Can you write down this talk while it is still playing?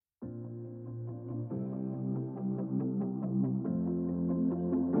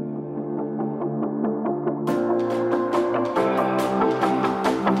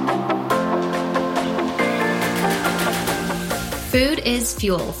Food is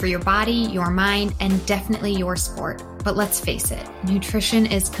fuel for your body, your mind, and definitely your sport. But let's face it, nutrition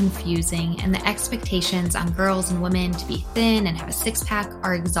is confusing, and the expectations on girls and women to be thin and have a six-pack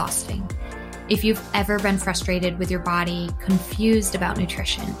are exhausting. If you've ever been frustrated with your body, confused about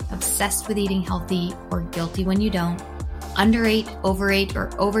nutrition, obsessed with eating healthy, or guilty when you don't, underate, overate, or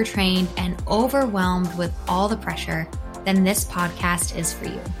overtrained, and overwhelmed with all the pressure, then this podcast is for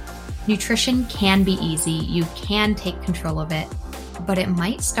you. Nutrition can be easy, you can take control of it, but it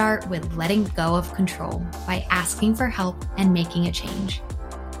might start with letting go of control by asking for help and making a change.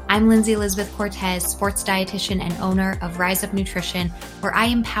 I'm Lindsey Elizabeth Cortes, sports dietitian and owner of Rise Up Nutrition, where I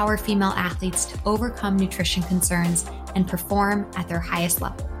empower female athletes to overcome nutrition concerns and perform at their highest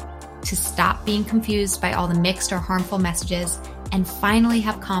level, to stop being confused by all the mixed or harmful messages, and finally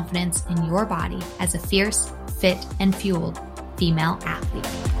have confidence in your body as a fierce, fit, and fueled female athlete.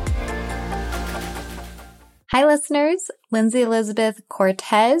 Hi, listeners. Lindsey Elizabeth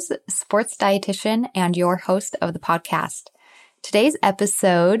Cortes, sports dietitian and your host of the podcast. Today's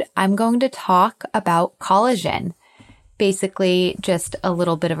episode, I'm going to talk about collagen. Basically, just a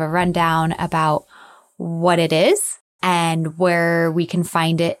little bit of a rundown about what it is and where we can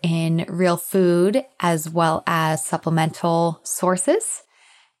find it in real food as well as supplemental sources,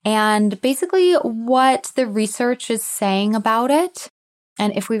 and basically what the research is saying about it,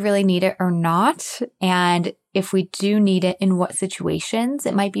 and if we really need it or not, and if we do need it, in what situations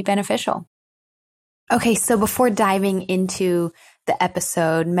it might be beneficial. Okay, so before diving into the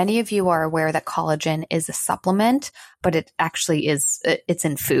episode, many of you are aware that collagen is a supplement, but it actually is, it's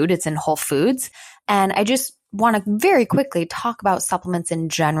in food, it's in whole foods. And I just want to very quickly talk about supplements in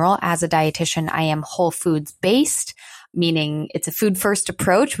general. As a dietitian, I am whole foods based, meaning it's a food first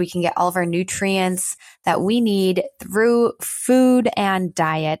approach. We can get all of our nutrients that we need through food and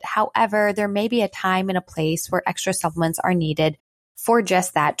diet. However, there may be a time and a place where extra supplements are needed for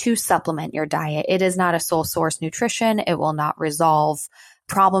just that, to supplement your diet. It is not a sole source nutrition. It will not resolve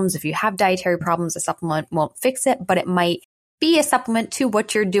problems. If you have dietary problems, a supplement won't fix it, but it might be a supplement to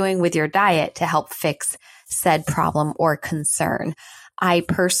what you're doing with your diet to help fix said problem or concern. I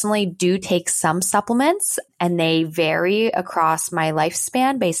personally do take some supplements, and they vary across my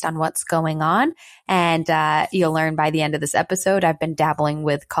lifespan based on what's going on. And you'll learn by the end of this episode, I've been dabbling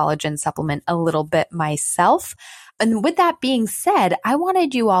with collagen supplement a little bit myself. And with that being said, I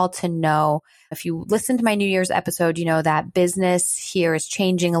wanted you all to know, if you listened to my New Year's episode, you know that business here is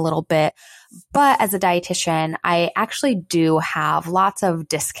changing a little bit. But as a dietitian, I actually do have lots of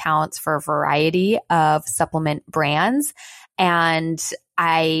discounts for a variety of supplement brands. And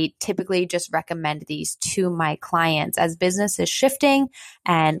I typically just recommend these to my clients. As business is shifting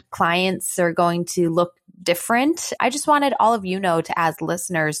and clients are going to look different, I just wanted all of you as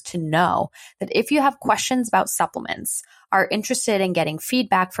listeners to know that if you have questions about supplements, are interested in getting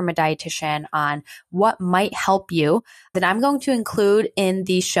feedback from a dietitian on what might help you, then I'm going to include in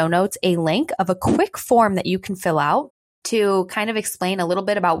the show notes a link of a quick form that you can fill out to kind of explain a little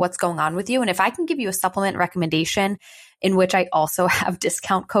bit about what's going on with you. And if I can give you a supplement recommendation in which I also have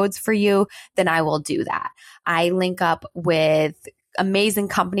discount codes for you, then I will do that. I link up with amazing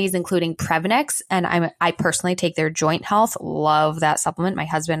companies, including Previnex, and I personally take their joint health. Love that supplement. My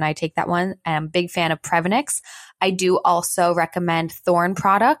husband and I take that one, and I'm a big fan of Previnex. I do also recommend Thorne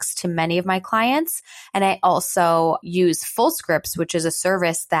products to many of my clients. And I also use FullScripts, which is a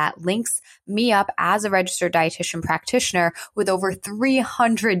service that links me up as a registered dietitian practitioner with over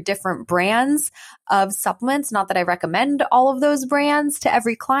 300 different brands of supplements. Not that I recommend all of those brands to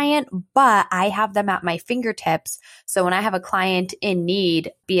every client, but I have them at my fingertips. So when I have a client in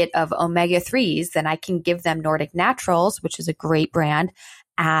need, be it of omega-3s, then I can give them Nordic Naturals, which is a great brand,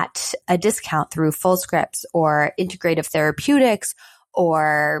 at a discount through FullScripts or Integrative Therapeutics,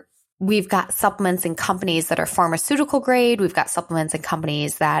 or we've got supplements and companies that are pharmaceutical grade. We've got supplements and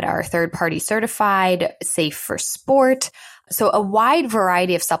companies that are third-party certified, safe for sport. So a wide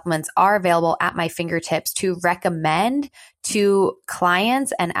variety of supplements are available at my fingertips to recommend to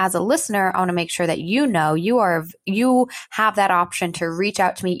clients. And as a listener, I want to make sure that you know you have that option to reach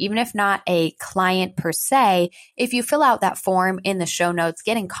out to me, even if not a client per se. If you fill out that form in the show notes,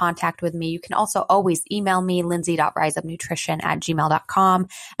 get in contact with me. You can also always email me, lindsey.riseupnutrition@gmail.com,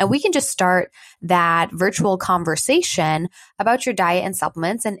 and we can just start that virtual conversation about your diet and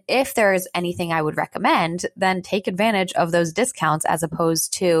supplements. And if there's anything I would recommend, then take advantage of those discounts, as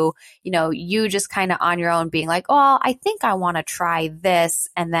opposed to, you just kind of on your own being like, well, I think I want to try this,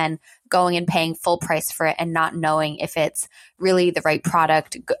 and then going and paying full price for it and not knowing if it's really the right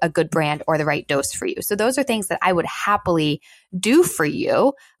product, a good brand, or the right dose for you. So those are things that I would happily do for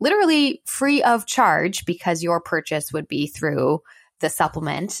you, literally free of charge, because your purchase would be through the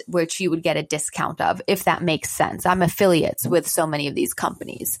supplement, which you would get a discount of, if that makes sense. I'm affiliates with so many of these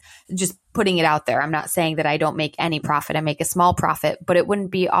companies. Just putting it out there. I'm not saying that I don't make any profit. I make a small profit, but it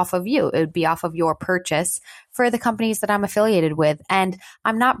wouldn't be off of you. It would be off of your purchase for the companies that I'm affiliated with. And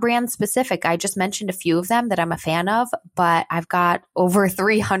I'm not brand specific. I just mentioned a few of them that I'm a fan of, but I've got over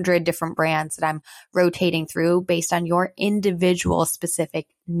 300 different brands that I'm rotating through based on your individual specific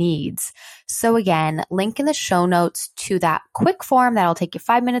needs. So again, link in the show notes to that quick form that'll take you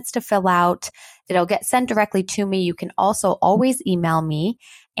 5 minutes to fill out. It'll get sent directly to me. You can also always email me,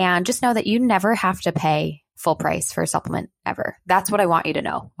 and just know that you never have to pay full price for a supplement ever. That's what I want you to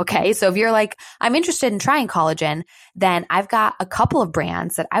know. Okay. So if you're like, I'm interested in trying collagen, then I've got a couple of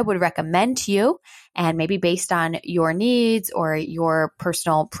brands that I would recommend to you, and maybe based on your needs or your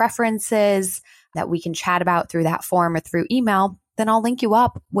personal preferences that we can chat about through that form or through email, then I'll link you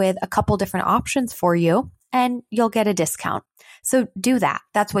up with a couple different options for you and you'll get a discount. So do that.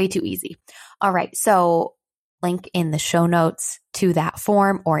 That's way too easy. All right. So link in the show notes to that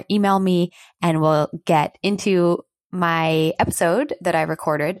form, or email me and we'll get into my episode that I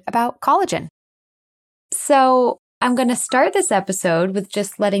recorded about collagen. So I'm going to start this episode with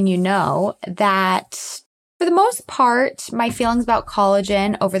just letting you know that for the most part, my feelings about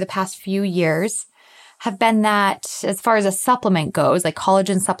collagen over the past few years have been that, as far as a supplement goes, like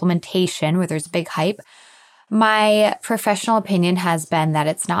collagen supplementation, where there's a big hype, my professional opinion has been that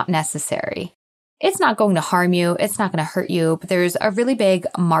it's not necessary. It's not going to harm you. It's not going to hurt you. But there's a really big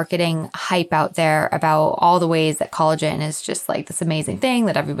marketing hype out there about all the ways that collagen is just like this amazing thing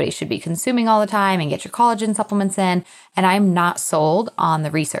that everybody should be consuming all the time and get your collagen supplements in. And I'm not sold on the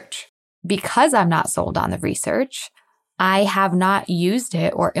research. Because I'm not sold on the research, I have not used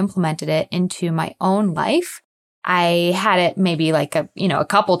it or implemented it into my own life. I had it maybe like a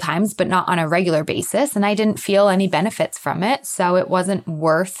couple times, but not on a regular basis. And I didn't feel any benefits from it. So it wasn't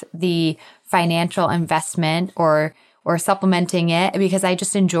worth the financial investment or supplementing it, because I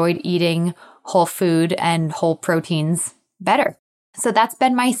just enjoyed eating whole food and whole proteins better. So that's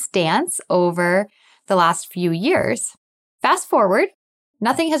been my stance over the last few years. Fast forward,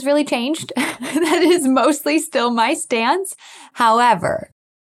 nothing has really changed. That is mostly still my stance. However,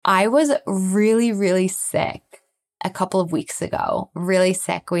 I was really, really sick a couple of weeks ago, really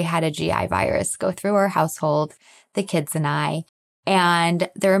sick. We had a GI virus go through our household, the kids and I. And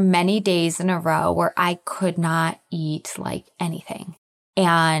there were many days in a row where I could not eat like anything.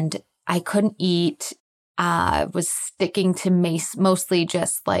 And I couldn't eat, was sticking to mostly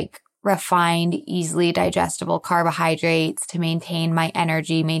just like refined, easily digestible carbohydrates to maintain my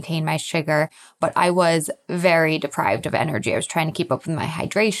energy, maintain my sugar. But I was very deprived of energy. I was trying to keep up with my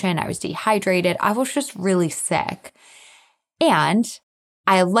hydration. I was dehydrated. I was just really sick. And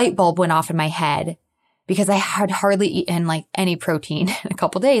a light bulb went off in my head, because I had hardly eaten like any protein in a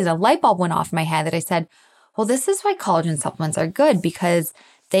couple of days. A light bulb went off in my head that I said, well, this is why collagen supplements are good, because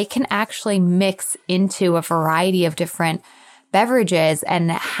they can actually mix into a variety of different beverages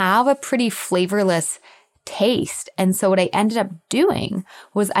and have a pretty flavorless taste. And so what I ended up doing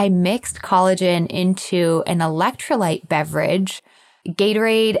was I mixed collagen into an electrolyte beverage,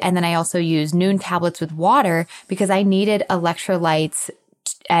 Gatorade, and then I also used Noon tablets with water, because I needed electrolytes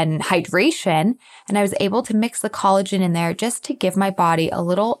and hydration. And I was able to mix the collagen in there just to give my body a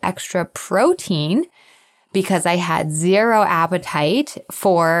little extra protein, because I had zero appetite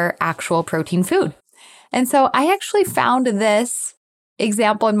for actual protein food. And so I actually found this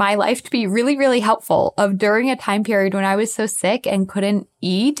example in my life to be really, really helpful, of during a time period when I was so sick and couldn't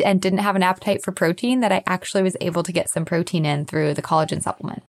eat and didn't have an appetite for protein, that I actually was able to get some protein in through the collagen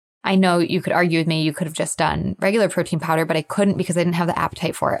supplement. I know you could argue with me, you could have just done regular protein powder, but I couldn't, because I didn't have the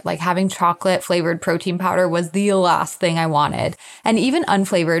appetite for it. Like having chocolate flavored protein powder was the last thing I wanted. And even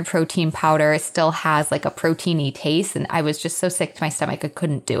unflavored protein powder still has like a proteiny taste. And I was just so sick to my stomach, I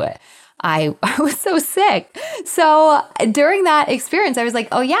couldn't do it. I was so sick. So during that experience, I was like,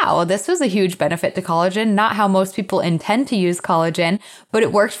 oh yeah, well, this was a huge benefit to collagen, not how most people intend to use collagen, but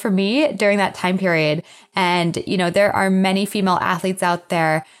it worked for me during that time period. And, there are many female athletes out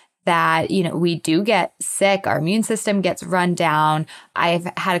there that, we do get sick. Our immune system gets run down. I've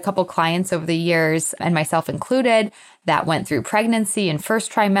had a couple clients over the years, and myself included, that went through pregnancy and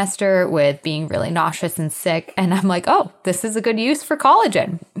first trimester with being really nauseous and sick. And I'm like, oh, this is a good use for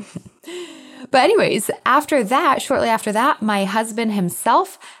collagen. But anyways, shortly after that, my husband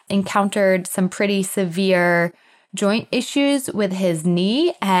himself encountered some pretty severe joint issues with his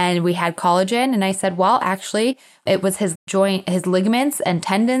knee and we had collagen. And I said, well, actually, it was his joint, his ligaments and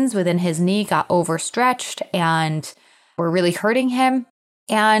tendons within his knee got overstretched and were really hurting him.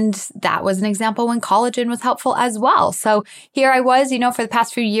 And that was an example when collagen was helpful as well. So here I was, for the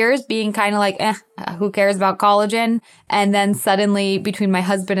past few years being kind of like, who cares about collagen? And then suddenly between my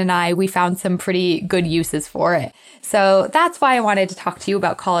husband and I, we found some pretty good uses for it. So that's why I wanted to talk to you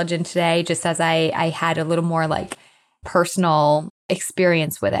about collagen today, just as I had a little more like personal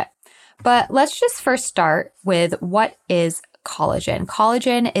experience with it. But let's just first start with what is collagen.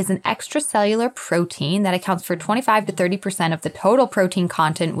 Collagen is an extracellular protein that accounts for 25 to 30% of the total protein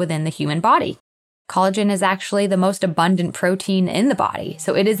content within the human body. Collagen is actually the most abundant protein in the body,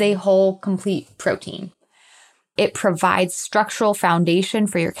 so it is a whole, complete protein. It provides structural foundation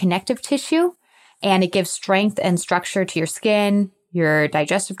for your connective tissue, and it gives strength and structure to your skin, your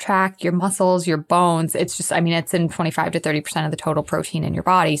digestive tract, your muscles, your bones. It's just, it's in 25 to 30% of the total protein in your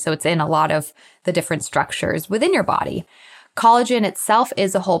body, so it's in a lot of the different structures within your body. Collagen itself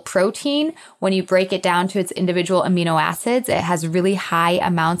is a whole protein. When you break it down to its individual amino acids, it has really high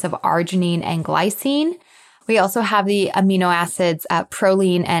amounts of arginine and glycine. We also have the amino acids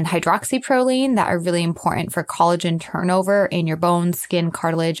proline and hydroxyproline that are really important for collagen turnover in your bones, skin,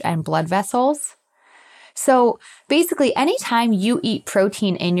 cartilage, and blood vessels. So basically, anytime you eat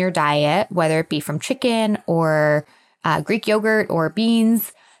protein in your diet, whether it be from chicken or Greek yogurt or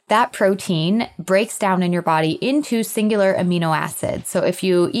beans, that protein breaks down in your body into singular amino acids. So if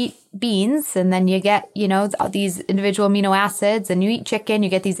you eat beans and then you get, these individual amino acids, and you eat chicken, you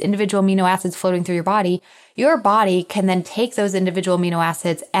get these individual amino acids floating through your body can then take those individual amino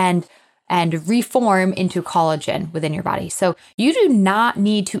acids and reform into collagen within your body. So you do not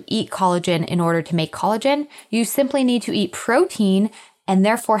need to eat collagen in order to make collagen. You simply need to eat protein and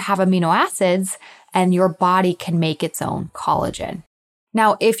therefore have amino acids, and your body can make its own collagen.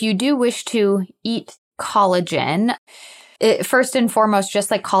 Now, if you do wish to eat collagen, first and foremost,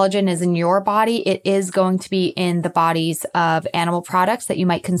 just like collagen is in your body, it is going to be in the bodies of animal products that you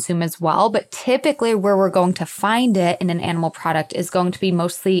might consume as well. But typically where we're going to find it in an animal product is going to be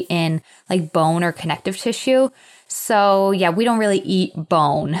mostly in like bone or connective tissue. So yeah, we don't really eat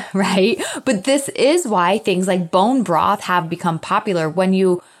bone, right? But this is why things like bone broth have become popular. When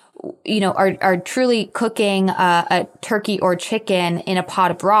you are truly cooking a turkey or chicken in a pot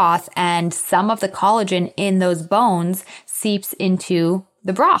of broth, and some of the collagen in those bones seeps into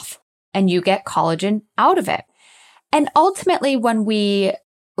the broth and you get collagen out of it. And ultimately, when we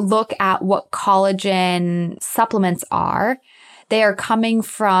look at what collagen supplements are, they are coming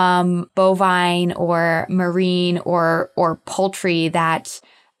from bovine or marine or poultry that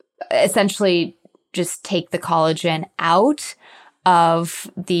essentially just take the collagen out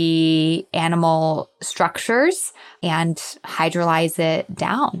of the animal structures and hydrolyze it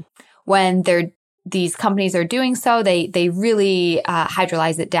down. When these companies are doing so, they really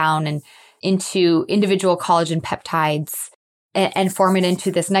hydrolyze it down and into individual collagen peptides and form it into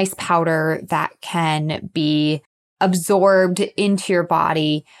this nice powder that can be absorbed into your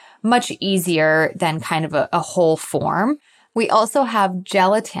body much easier than kind of a whole form. We also have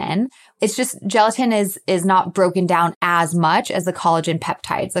gelatin. It's just gelatin is not broken down as much as the collagen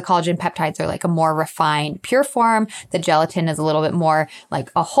peptides. The collagen peptides are like a more refined, pure form. The gelatin is a little bit more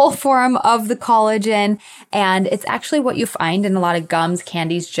like a whole form of the collagen. And it's actually what you find in a lot of gums,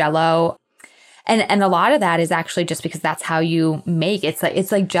 candies, Jell-O. And a lot of that is actually just because that's how you make it.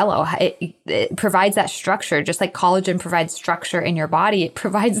 It's like Jell-O. It provides that structure, just like collagen provides structure in your body. It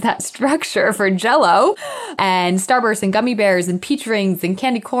provides that structure for Jell-O and Starburst and gummy bears and peach rings and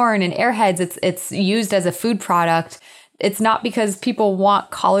candy corn and Airheads. It's used as a food product. It's not because people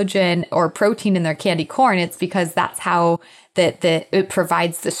want collagen or protein in their candy corn. It's because that's how it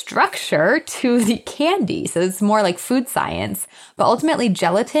provides the structure to the candy. So it's more like food science. But ultimately,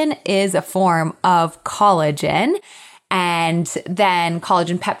 gelatin is a form of collagen. And then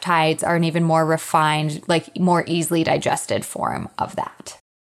collagen peptides are an even more refined, like more easily digested form of that.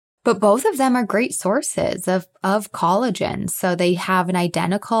 But both of them are great sources of collagen. So they have an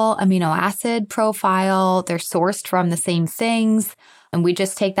identical amino acid profile. They're sourced from the same things. And we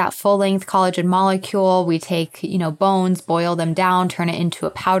just take that full-length collagen molecule. We take, bones, boil them down, turn it into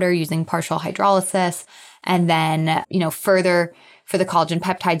a powder using partial hydrolysis. And then, further for the collagen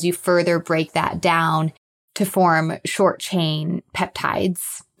peptides, you further break that down to form short-chain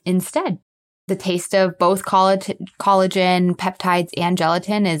peptides instead. The taste of both collagen, peptides, and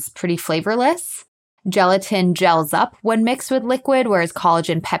gelatin is pretty flavorless. Gelatin gels up when mixed with liquid, whereas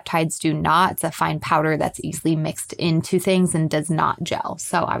collagen peptides do not. It's a fine powder that's easily mixed into things and does not gel.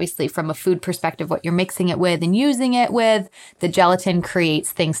 So obviously from a food perspective, what you're mixing it with and using it with, the gelatin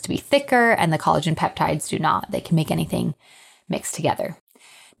creates things to be thicker and the collagen peptides do not. They can make anything mixed together.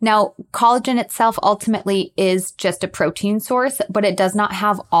 Now, collagen itself ultimately is just a protein source, but it does not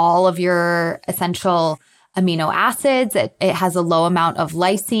have all of your essential amino acids. It has a low amount of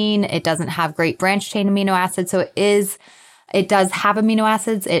lysine. It doesn't have great branch chain amino acids. So it does have amino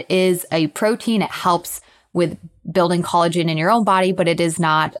acids. It is a protein. It helps with building collagen in your own body, but it is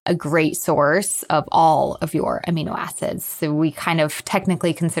not a great source of all of your amino acids. So we kind of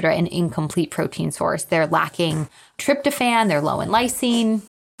technically consider it an incomplete protein source. They're lacking tryptophan. They're low in lysine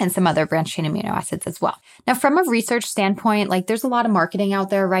and some other branch chain amino acids as well. Now, from a research standpoint, there's a lot of marketing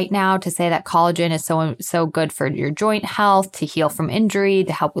out there right now to say that collagen is so good for your joint health, to heal from injury,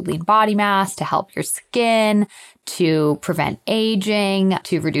 to help with lean body mass, to help your skin, to prevent aging,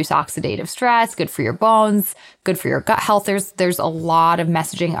 to reduce oxidative stress, good for your bones, good for your gut health. There's a lot of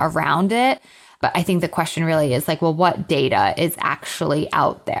messaging around it. But I think the question really is what data is actually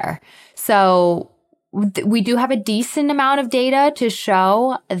out there? So we do have a decent amount of data to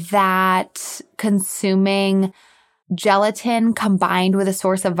show that consuming gelatin combined with a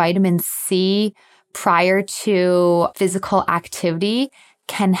source of vitamin C prior to physical activity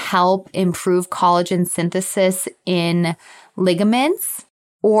can help improve collagen synthesis in ligaments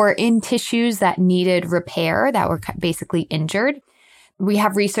or in tissues that needed repair, that were basically injured. We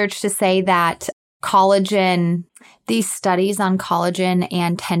have research to say that collagen, these studies on collagen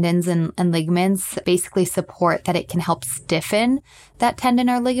and tendons and ligaments basically support that it can help stiffen that tendon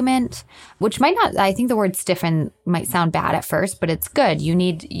or ligament, which might not, I think the word stiffen might sound bad at first, but it's good.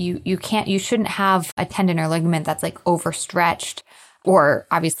 You shouldn't have a tendon or ligament that's overstretched, or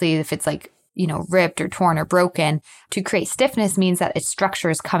obviously if it's ripped or torn or broken. To create stiffness means that its structure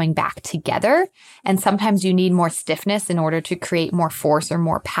is coming back together. And sometimes you need more stiffness in order to create more force or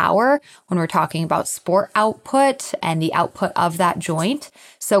more power when we're talking about sport output and the output of that joint.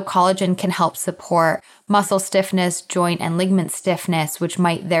 So collagen can help support muscle stiffness, joint and ligament stiffness, which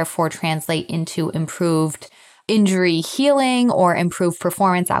might therefore translate into improved injury healing or improved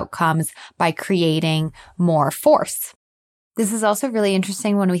performance outcomes by creating more force. This is also really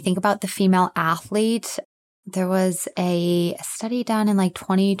interesting when we think about the female athlete. There was a study done in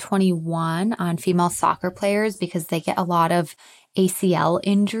 2021 on female soccer players because they get a lot of ACL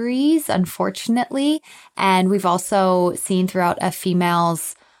injuries, unfortunately. And we've also seen throughout a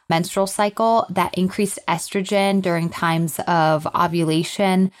female's menstrual cycle that increased estrogen during times of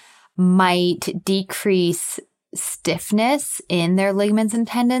ovulation might decrease stiffness in their ligaments and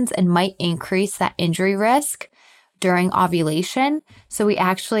tendons and might increase that injury risk during ovulation. So we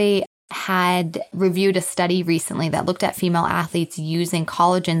actually had reviewed a study recently that looked at female athletes using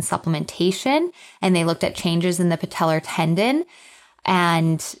collagen supplementation, and they looked at changes in the patellar tendon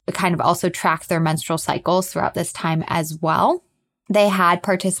and kind of also tracked their menstrual cycles throughout this time as well. They had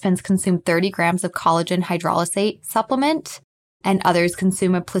participants consume 30 grams of collagen hydrolysate supplement and others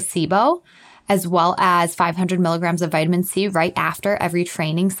consume a placebo, as well as 500 milligrams of vitamin C right after every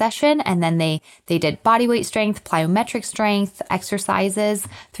training session. And then they did body weight strength, plyometric strength exercises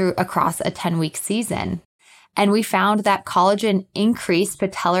across a 10-week season. And we found that collagen increased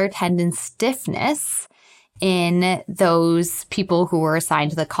patellar tendon stiffness in those people who were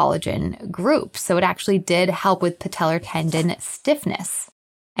assigned to the collagen group. So it actually did help with patellar tendon stiffness.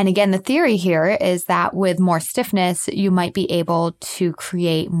 And again, the theory here is that with more stiffness, you might be able to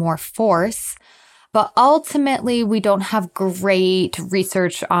create more force. But ultimately, we don't have great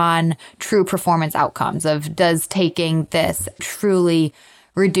research on true performance outcomes of does taking this truly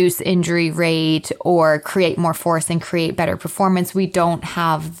reduce injury rate or create more force and create better performance. We don't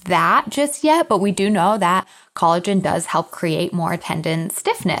have that just yet, but we do know that collagen does help create more tendon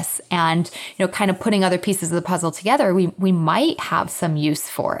stiffness. And, kind of putting other pieces of the puzzle together, we might have some use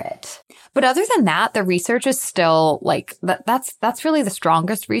for it. But other than that, the research is still that's really the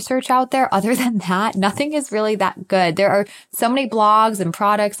strongest research out there. Other than that, nothing is really that good. There are so many blogs and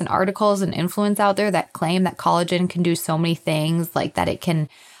products and articles and influence out there that claim that collagen can do so many things, that it can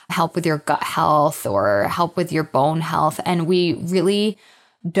help with your gut health or help with your bone health. And we really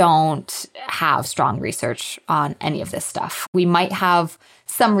don't have strong research on any of this stuff. We might have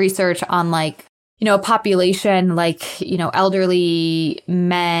some research on a population elderly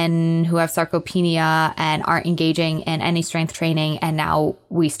men who have sarcopenia and aren't engaging in any strength training. And now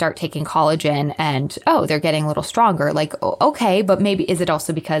we start taking collagen and, they're getting a little stronger. Okay, but maybe is it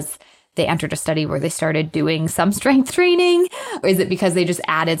also because they entered a study where they started doing some strength training? Or is it because they just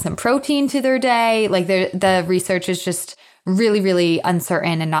added some protein to their day? Like the research is just really, really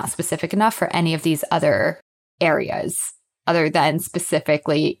uncertain and not specific enough for any of these other areas, other than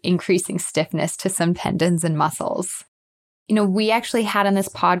specifically increasing stiffness to some tendons and muscles. We actually had on this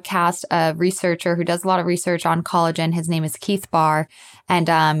podcast a researcher who does a lot of research on collagen. His name is Keith Barr. And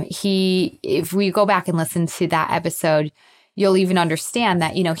if we go back and listen to that episode, you'll even understand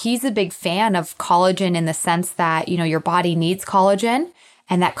that, he's a big fan of collagen in the sense that, your body needs collagen,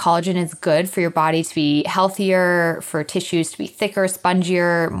 and that collagen is good for your body to be healthier, for tissues to be thicker,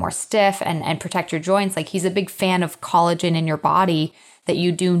 spongier, more stiff, and protect your joints. Like, he's a big fan of collagen in your body, that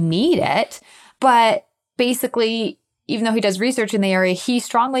you do need it. But basically, even though he does research in the area, he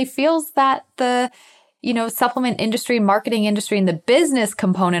strongly feels that the, supplement industry, marketing industry, and the business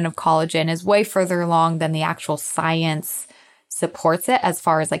component of collagen is way further along than the actual science supports it as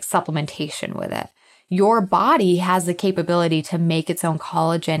far as like supplementation with it. Your body has the capability to make its own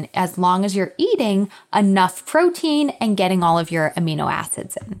collagen as long as you're eating enough protein and getting all of your amino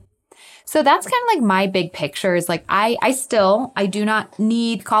acids in. So that's kind of like my big picture is like, I do not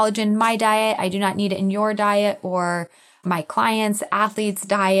need collagen in my diet. I do not need it in your diet or my clients, athletes'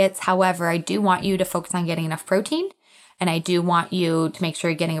 diets. However, I do want you to focus on getting enough protein, and I do want you to make sure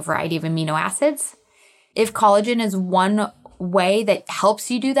you're getting a variety of amino acids. If collagen is one way that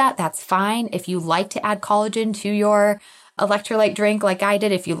helps you do that, that's fine. If you like to add collagen to your electrolyte drink like I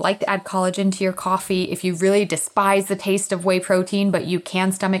did, if you like to add collagen to your coffee, if you really despise the taste of whey protein, but you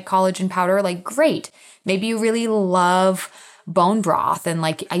can stomach collagen powder, like great. Maybe you really love bone broth and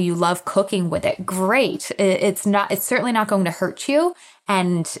like you love cooking with it. Great. It's certainly not going to hurt you.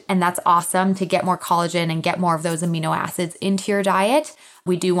 And that's awesome to get more collagen and get more of those amino acids into your diet.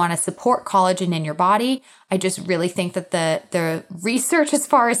 We do want to support collagen in your body. I just really think that the research as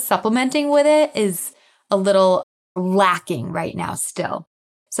far as supplementing with it is a little lacking right now still.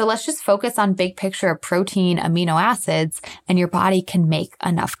 So let's just focus on big picture of protein, amino acids, and your body can make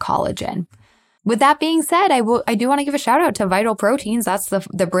enough collagen. With that being said, I do want to give a shout out to Vital Proteins. That's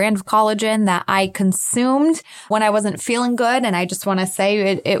the brand of collagen that I consumed when I wasn't feeling good. And I just want to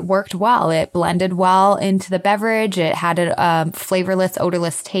say it worked well. It blended well into the beverage. It had a flavorless,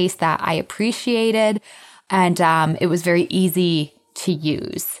 odorless taste that I appreciated. And it was very easy to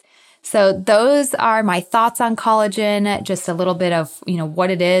use. So those are my thoughts on collagen, just a little bit of,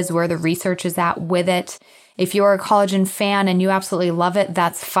 what it is, where the research is at with it. If you're a collagen fan and you absolutely love it,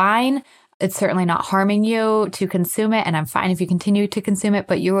 that's fine. It's certainly not harming you to consume it, and I'm fine if you continue to consume it.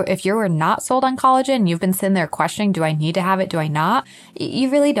 But if you are not sold on collagen, you've been sitting there questioning, do I need to have it? Do I not? You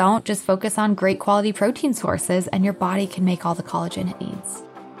really don't. Just focus on great quality protein sources, and your body can make all the collagen it needs.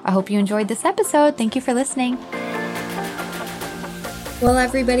 I hope you enjoyed this episode. Thank you for listening. Well,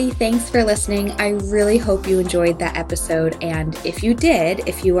 everybody, thanks for listening. I really hope you enjoyed that episode. And if you did,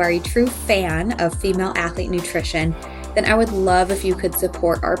 if you are a true fan of female athlete nutrition, then I would love if you could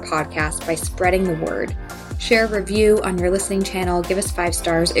support our podcast by spreading the word. Share a review on your listening channel, give us 5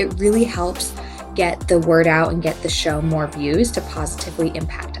 stars. It really helps get the word out and get the show more views to positively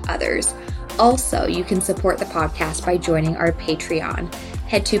impact others. Also, you can support the podcast by joining our Patreon.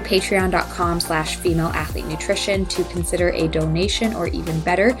 Head to patreon.com/femaleathletenutrition to consider a donation, or even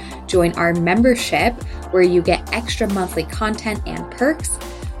better, join our membership where you get extra monthly content and perks.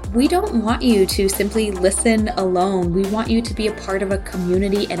 We don't want you to simply listen alone. We want you to be a part of a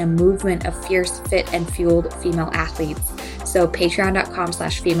community and a movement of fierce, fit, and fueled female athletes. So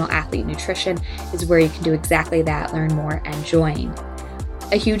patreon.com/femaleathletenutrition is where you can do exactly that, learn more, and join.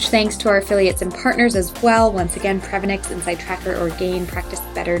 A huge thanks to our affiliates and partners as well. Once again, Prevenix, Inside Tracker, Orgain, Practice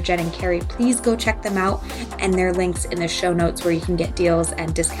Better, Jen and Carrie. Please go check them out, and their links in the show notes where you can get deals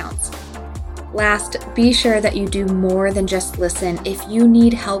and discounts. Last, be sure that you do more than just listen. If you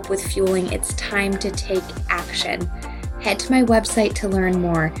need help with fueling, it's time to take action. Head to my website to learn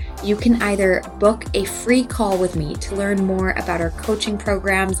more. You can either book a free call with me to learn more about our coaching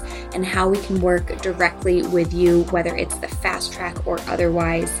programs and how we can work directly with you, whether it's the fast track or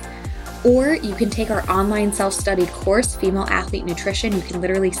otherwise. Or you can take our online self-study course, Female Athlete Nutrition. You can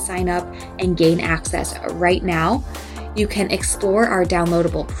literally sign up and gain access right now. You can explore our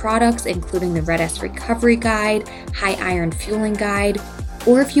downloadable products, including the Red S Recovery Guide, High Iron Fueling Guide.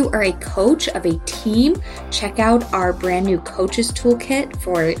 Or if you are a coach of a team, check out our brand new Coaches Toolkit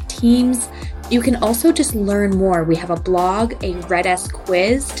for teams. You can also just learn more. We have a blog, a Red S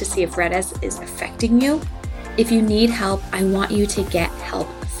quiz to see if Red S is affecting you. If you need help, I want you to get help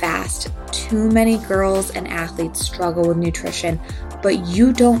fast. Too many girls and athletes struggle with nutrition, but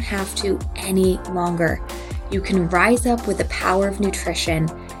you don't have to any longer. You can rise up with the power of nutrition,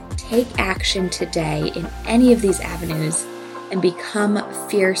 take action today in any of these avenues and become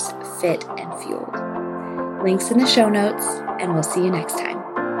fierce, fit, and fueled. Links in the show notes, and we'll see you next time.